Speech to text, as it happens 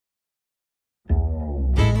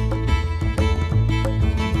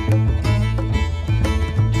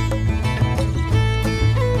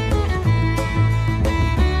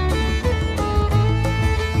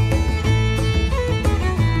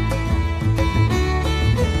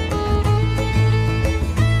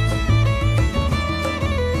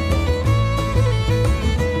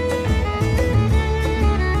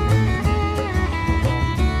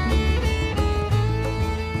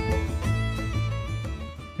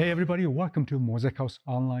Hey everybody, welcome to Mosaic House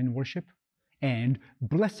Online Worship and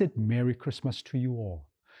blessed Merry Christmas to you all.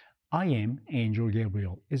 I am Angel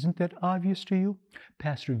Gabriel. Isn't that obvious to you?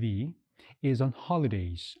 Pastor V is on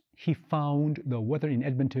holidays. He found the weather in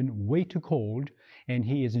Edmonton way too cold and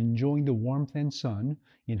he is enjoying the warmth and sun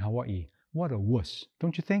in Hawaii. What a wuss,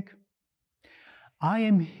 don't you think? I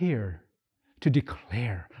am here to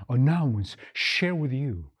declare, announce, share with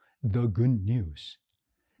you the good news.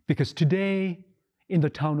 Because today, in the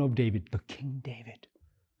town of David, the King David,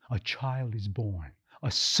 a child is born. A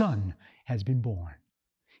son has been born.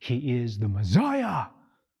 He is the Messiah,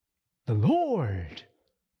 the Lord,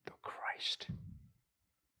 the Christ.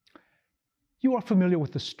 You are familiar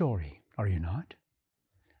with the story, are you not?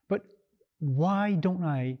 But why don't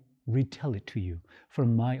I retell it to you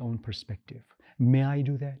from my own perspective? May I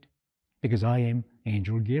do that? Because I am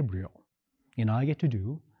Angel Gabriel, and I get to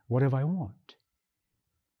do whatever I want.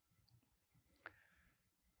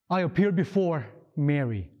 I appeared before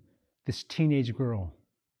Mary, this teenage girl,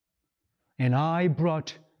 and I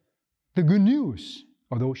brought the good news,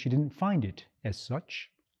 although she didn't find it as such.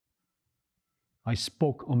 I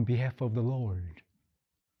spoke on behalf of the Lord,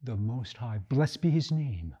 the Most High. Blessed be His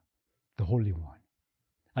name, the Holy One.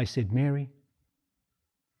 I said, Mary,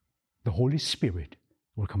 the Holy Spirit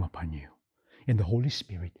will come upon you, and the Holy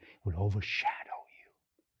Spirit will overshadow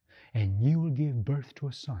you, and you will give birth to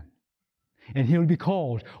a son. And He'll be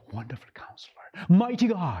called Wonderful Counselor, Mighty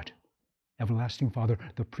God, Everlasting Father,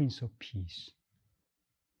 the Prince of Peace.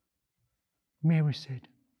 Mary said,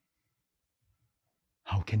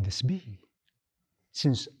 how can this be,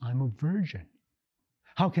 since I'm a virgin?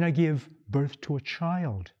 How can I give birth to a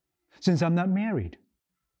child, since I'm not married?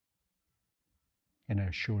 And I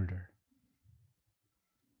assured her,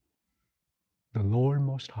 the Lord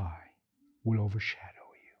Most High will overshadow you.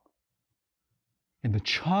 And the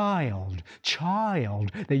child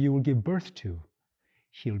that you will give birth to,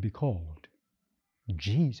 He'll be called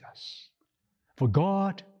Jesus. For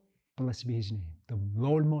God, blessed be His name, the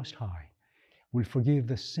Lord Most High, will forgive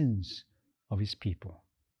the sins of His people.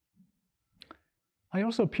 I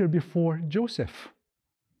also appeared before Joseph,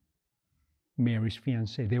 Mary's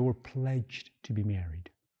fiancé. They were pledged to be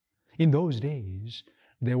married. In those days,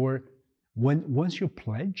 once you're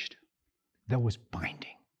pledged, that was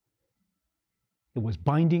binding. It was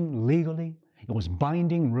binding legally, it was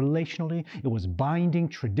binding relationally, it was binding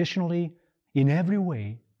traditionally. In every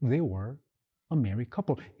way, they were a married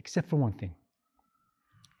couple, except for one thing.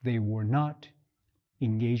 They were not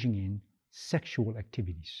engaging in sexual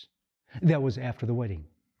activities. That was after the wedding.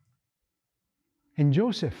 And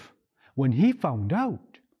Joseph, when he found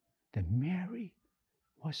out that Mary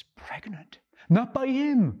was pregnant, not by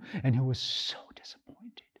him, and he was so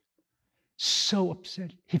disappointed, so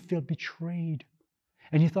upset, he felt betrayed.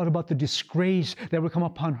 And he thought about the disgrace that would come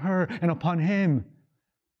upon her and upon him.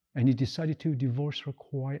 And he decided to divorce her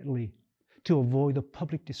quietly to avoid the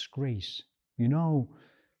public disgrace. You know,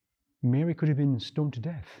 Mary could have been stoned to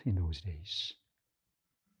death in those days.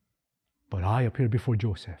 But I appeared before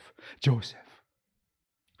Joseph. Joseph,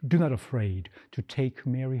 do not afraid to take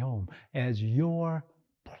Mary home as your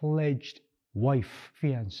pledged wife,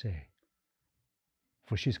 fiancé.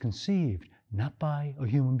 For she's conceived not by a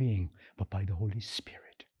human being, but by the Holy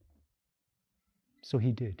Spirit. So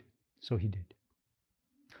he did.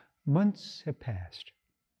 Months have passed,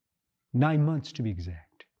 9 months to be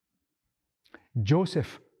exact.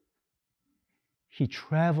 Joseph, he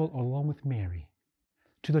traveled along with Mary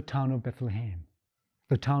to the town of Bethlehem,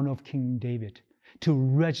 the town of King David, to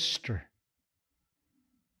register.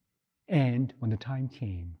 And when the time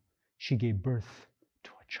came, she gave birth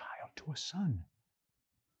to a child, to a son.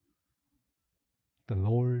 The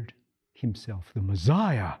Lord Himself, the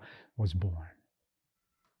Messiah, was born.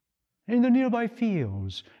 In the nearby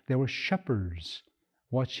fields, there were shepherds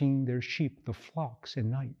watching their sheep, the flocks, at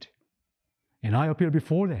night. And I appeared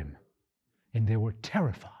before them, and they were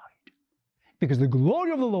terrified, because the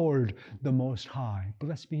glory of the Lord, the Most High,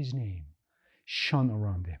 blessed be His name, shone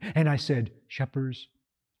around them. And I said, shepherds,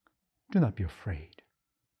 do not be afraid.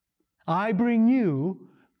 I bring you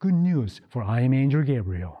good news, for I am Angel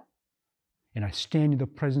Gabriel. And I stand in the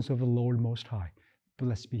presence of the Lord Most High.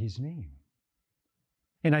 Blessed be His name.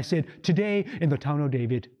 And I said, today in the town of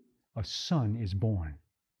David, a son is born.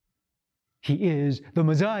 He is the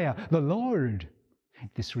Messiah, the Lord.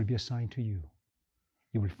 This will be a sign to you.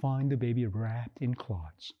 You will find the baby wrapped in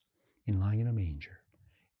cloths and lying in a manger.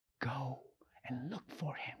 Go and look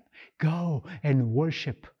for Him. Go and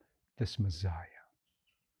worship this Messiah.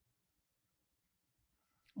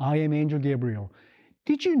 I am Angel Gabriel.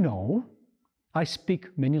 Did you know I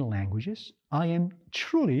speak many languages? I am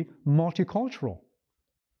truly multicultural.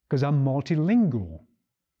 because I'm multilingual.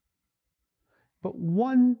 But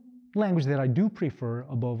one language that I do prefer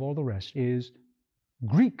above all the rest is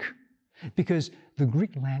Greek, because the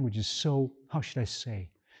Greek language is so, how should I say,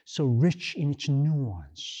 so rich in its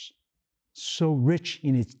nuance, so rich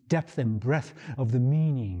in its depth and breadth of the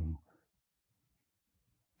meaning.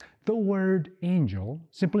 The word angel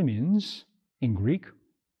simply means, in Greek,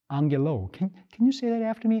 angelo. Can you say that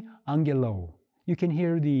after me? Angelo. You can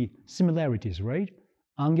hear the similarities, right?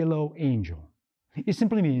 Angelo, angel. It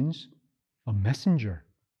simply means a messenger.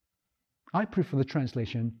 I prefer the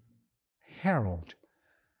translation herald.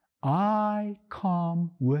 I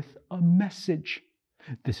come with a message.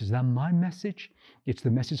 This is not my message. It's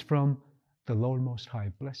the message from the Lord Most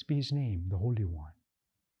High. Blessed be His name, the Holy One.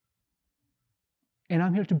 And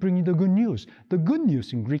I'm here to bring you the good news. The good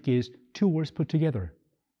news in Greek is two words put together.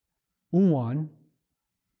 Ouan,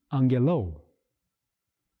 angelo.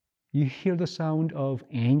 You hear the sound of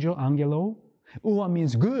angel, angelo? Ouan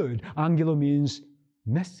means good. Angelo means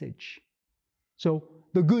message. So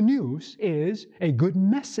the good news is a good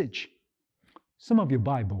message. Some of your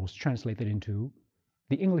Bibles translate it into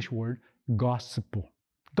the English word gospel.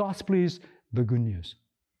 Gospel is the good news.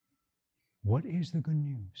 What is the good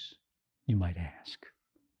news, you might ask?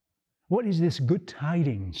 What is this good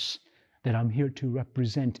tidings that I'm here to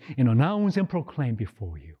represent and announce and proclaim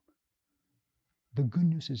before you? The good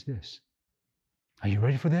news is this. Are you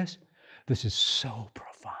ready for this? This is so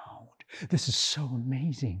profound. This is so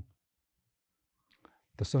amazing.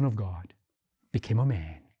 The Son of God became a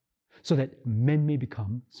man so that men may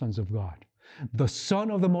become sons of God. The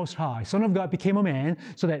Son of the Most High, Son of God, became a man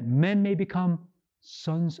so that men may become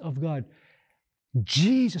sons of God.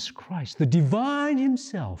 Jesus Christ, the divine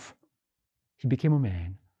Himself, He became a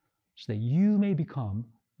man so that you may become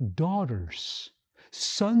daughters,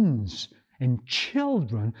 sons, and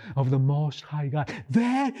children of the Most High God.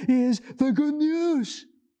 That is the good news.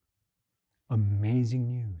 Amazing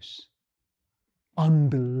news.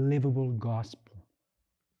 Unbelievable gospel.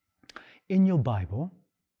 In your Bible,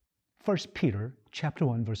 1 Peter chapter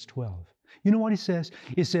 1, verse 12. You know what it says?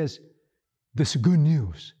 It says, this good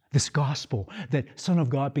news, this gospel, that Son of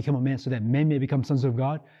God became a man so that men may become sons of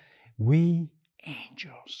God. We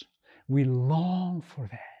angels, we long for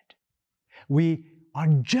that. We are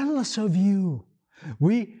jealous of you.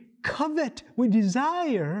 We covet, we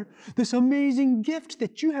desire this amazing gift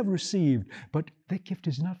that you have received. But that gift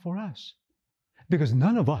is not for us. Because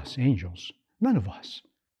none of us, angels, none of us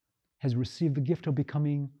has received the gift of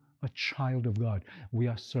becoming a child of God. We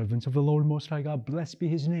are servants of the Lord Most High God. Blessed be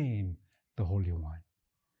His name, the Holy One.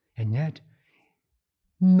 And yet,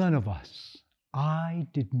 none of us, I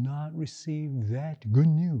did not receive that good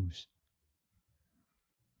news.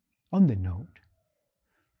 On the note,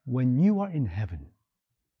 when you are in heaven,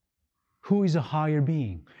 who is a higher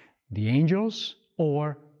being, the angels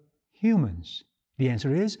or humans? The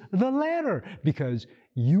answer is the latter, because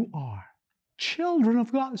you are children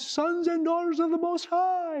of God, sons and daughters of the Most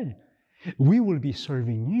High. We will be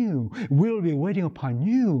serving you. We'll be waiting upon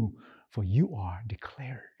you, for you are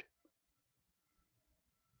declared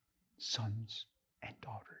sons and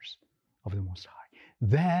daughters of the Most High.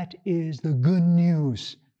 That is the good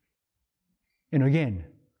news. And again,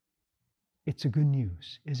 it's a good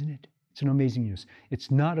news, isn't it? It's an amazing news.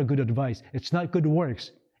 It's not a good advice. It's not good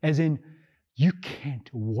works, as in, you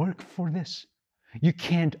can't work for this. You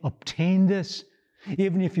can't obtain this.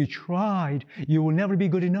 Even if you tried, you will never be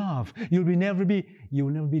good enough. You will never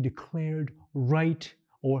be declared right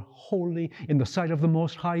or holy in the sight of the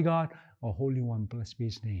Most High God, a Holy One, blessed be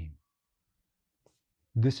His name.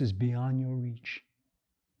 This is beyond your reach.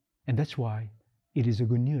 And that's why it is a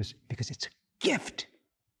good news, because it's a gift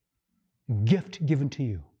given to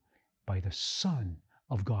you by the Son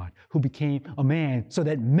of God, who became a man so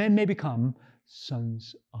that men may become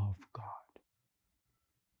sons of God.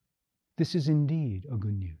 This is indeed a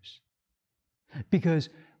good news. Because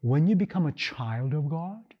when you become a child of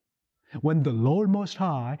God, when the Lord Most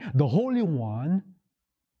High, the Holy One,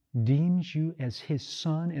 deems you as His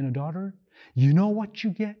son and a daughter, you know what you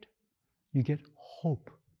get? You get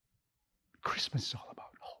hope. Christmas is all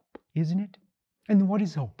about hope, isn't it? And what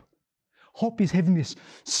is hope? Hope is having this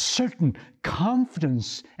certain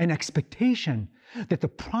confidence and expectation that the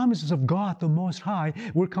promises of God, the Most High,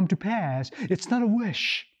 will come to pass. It's not a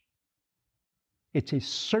wish. It's a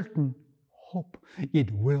certain hope. It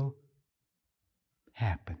will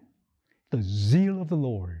happen. The zeal of the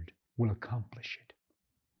Lord will accomplish it.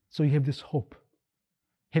 So you have this hope,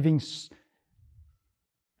 having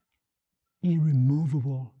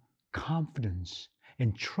irremovable confidence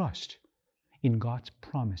and trust in God's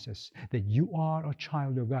promises, that you are a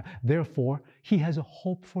child of God. Therefore, He has a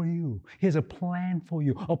hope for you. He has a plan for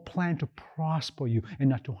you, a plan to prosper you and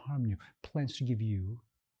not to harm you, plans to give you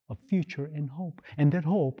a future and hope. And that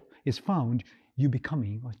hope is found you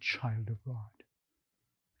becoming a child of God.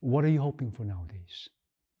 What are you hoping for nowadays?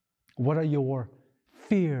 What are your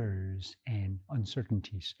fears and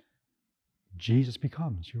uncertainties? Jesus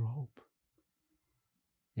becomes your hope.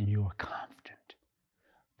 And you are confident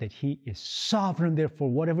that He is sovereign, therefore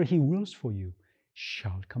whatever He wills for you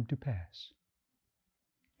shall come to pass.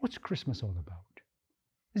 What's Christmas all about?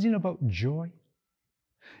 Isn't it about joy?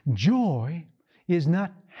 Joy is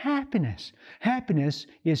not happiness. Happiness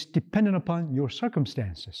is dependent upon your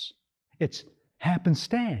circumstances. It's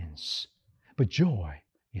happenstance. But joy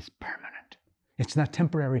is permanent. It's not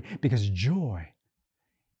temporary, because joy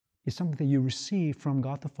is something that you receive from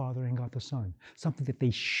God the Father and God the Son, something that they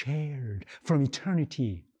shared from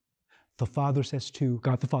eternity. God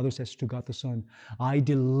the Father says to God the Son, I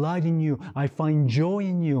delight in you, I find joy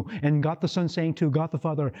in you. And God the Son saying to God the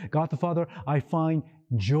Father, I find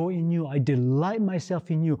joy in you, I delight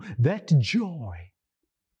myself in you. That joy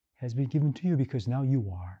has been given to you because now you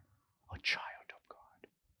are a child of God.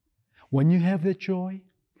 When you have that joy,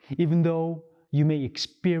 even though you may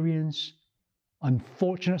experience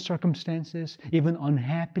unfortunate circumstances, even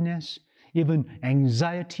unhappiness, even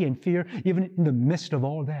anxiety and fear, even in the midst of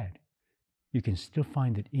all that, you can still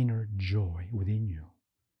find that inner joy within you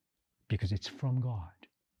because it's from God.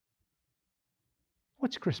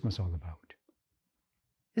 What's Christmas all about?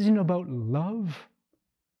 Isn't it about love?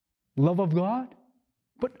 Love of God?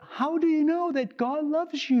 But how do you know that God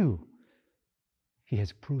loves you? He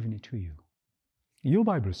has proven it to you. Your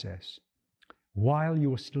Bible says, while you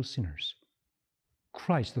were still sinners,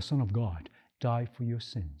 Christ, the Son of God, died for your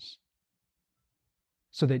sins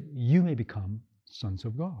so that you may become sons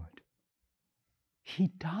of God. He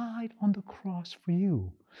died on the cross for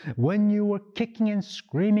you. When you were kicking and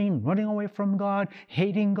screaming, running away from God,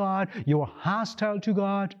 hating God, you were hostile to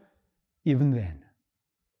God, even then,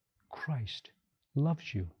 Christ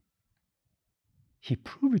loves you. He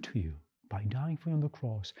proved it to you by dying for you on the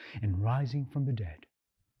cross and rising from the dead.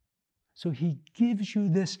 So He gives you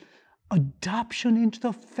this adoption into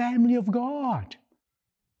the family of God.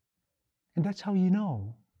 And that's how you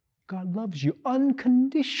know God loves you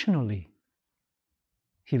unconditionally.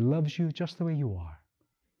 He loves you just the way you are.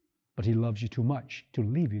 But He loves you too much to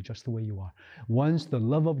leave you just the way you are. Once the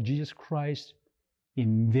love of Jesus Christ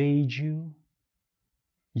invades you,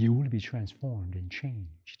 you will be transformed and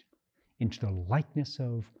changed into the likeness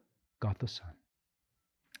of God the Son.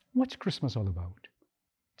 What's Christmas all about?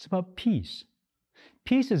 It's about peace.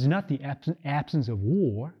 Peace is not the absence of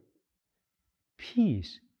war.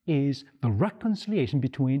 Peace is the reconciliation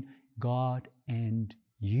between God and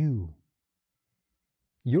you.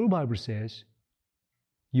 Your Bible says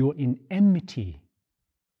you're in enmity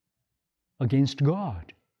against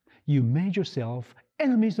God. You made yourself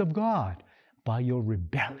enemies of God by your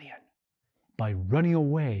rebellion, by running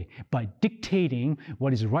away, by dictating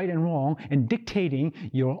what is right and wrong, and dictating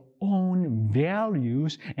your own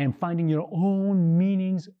values and finding your own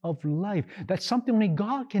meanings of life. That's something only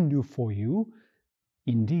God can do for you.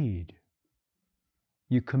 Indeed,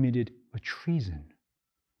 you committed a treason.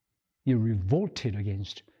 You revolted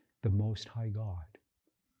against the Most High God.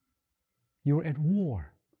 You were at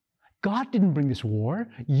war. God didn't bring this war.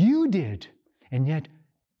 You did. And yet,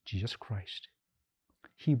 Jesus Christ,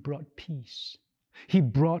 He brought peace. He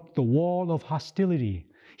brought the wall of hostility.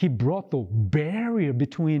 He brought the barrier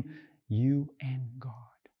between you and God.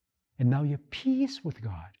 And now you have peace with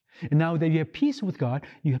God. And now that you have peace with God,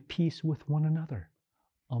 you have peace with one another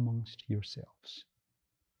amongst yourselves.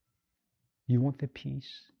 You want the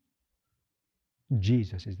peace?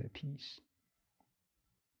 Jesus is that peace.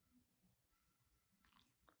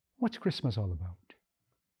 What's Christmas all about?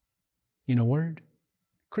 In a word,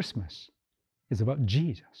 Christmas is about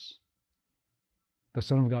Jesus. The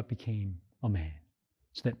Son of God became a man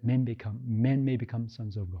so that men may become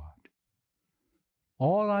sons of God.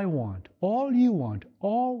 All I want, all you want,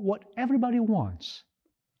 all what everybody wants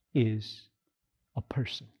is a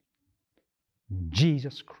person.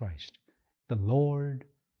 Jesus Christ, the Lord,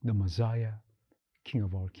 the Messiah, King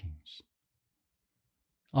of all kings.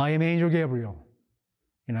 I am Angel Gabriel,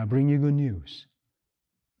 and I bring you good news.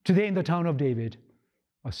 Today in the town of David,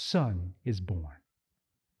 a son is born.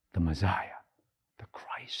 The Messiah, the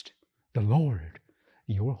Christ, the Lord,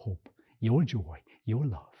 your hope, your joy, your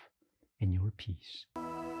love, and your peace.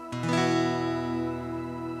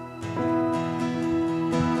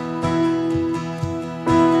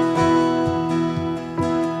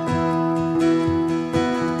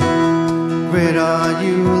 are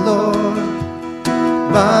you, Lord,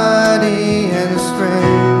 mighty and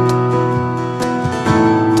strength.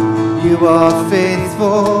 You are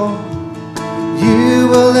faithful, you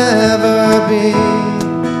will ever be.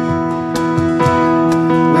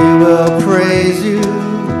 We will praise you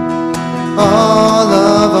all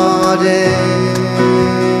of our days.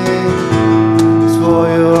 For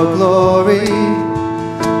your glory,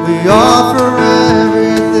 we offer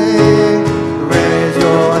everything. Raise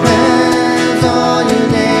your hands, all you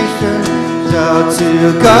nations. Shout to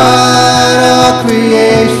God, our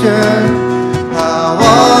creation. How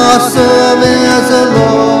awesome is the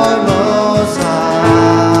Lord Most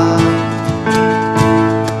High.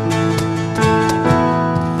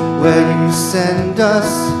 Where you send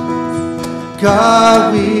us, God,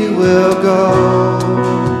 we will go.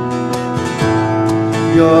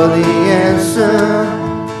 You're the answer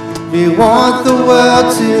we want the world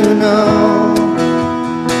to know.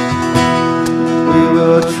 We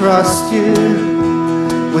will trust you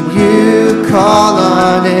when you call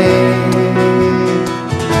our name.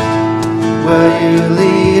 Where you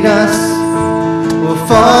lead us, we'll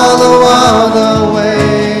follow all the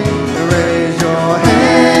way. Raise your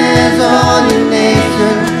hands, all you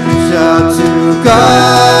nations. Shout to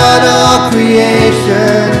God, our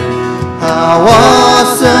creation. How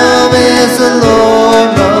awesome is the Lord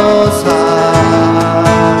Most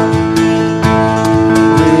High.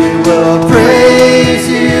 We will praise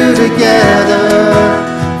you together,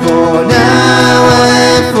 for now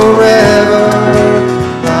and forever.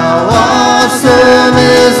 How awesome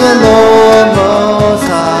is the Lord Most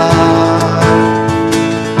High.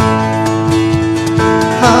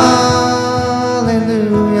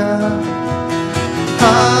 Hallelujah.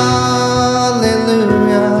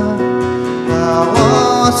 Hallelujah.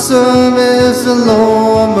 Awesome is the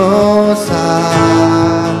Lord Most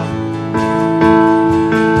High.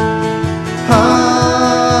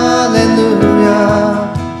 Hallelujah.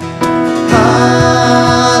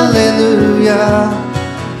 Hallelujah.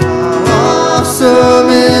 Awesome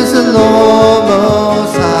is the Lord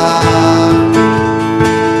Most High.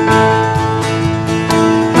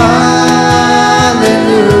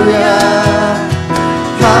 Hallelujah.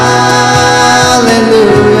 Hallelujah.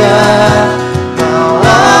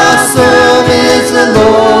 Is the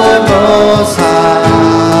Lord Most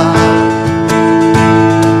High.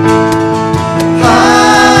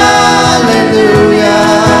 Hallelujah.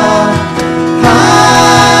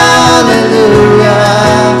 Hallelujah.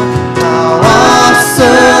 How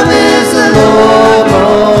awesome is the Lord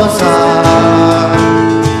Most High.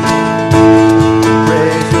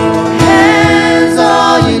 Raise your hands,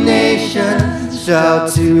 all you nations. Shout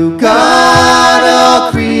to God,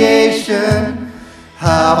 all creation.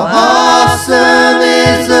 How awesome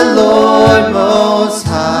is the Lord Most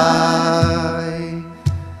High.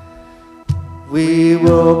 We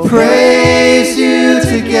will praise you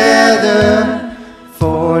together.